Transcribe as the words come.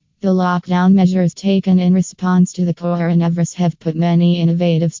The lockdown measures taken in response to the coronavirus have put many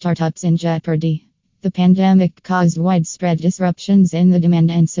innovative startups in jeopardy. The pandemic caused widespread disruptions in the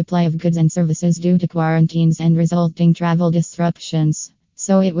demand and supply of goods and services due to quarantines and resulting travel disruptions.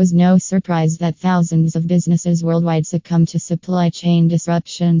 So it was no surprise that thousands of businesses worldwide succumbed to supply chain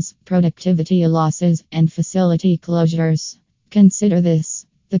disruptions, productivity losses, and facility closures. Consider this.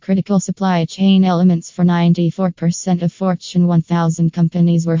 The critical supply chain elements for 94% of Fortune 1000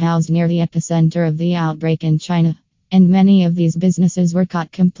 companies were housed near the epicenter of the outbreak in China. And many of these businesses were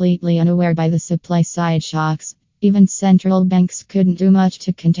caught completely unaware by the supply side shocks. Even central banks couldn't do much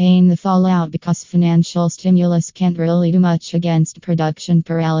to contain the fallout because financial stimulus can't really do much against production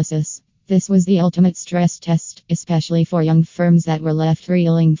paralysis. This was the ultimate stress test, especially for young firms that were left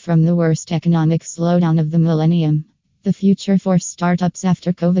reeling from the worst economic slowdown of the millennium. The future for startups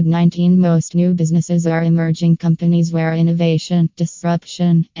after COVID-19. Most new businesses are emerging companies where innovation,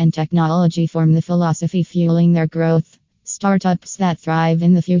 disruption, and technology form the philosophy fueling their growth. Startups that thrive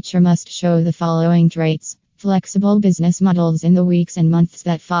in the future must show the following traits. Flexible business models. In the weeks and months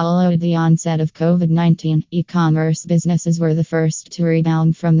that followed the onset of COVID-19, e-commerce businesses were the first to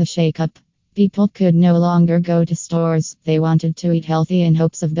rebound from the shakeup. People could no longer go to stores. They wanted to eat healthy in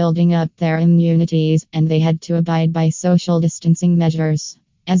hopes of building up their immunities, and they had to abide by social distancing measures.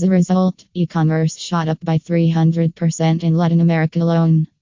 As a result, e-commerce shot up by 300% in Latin America alone.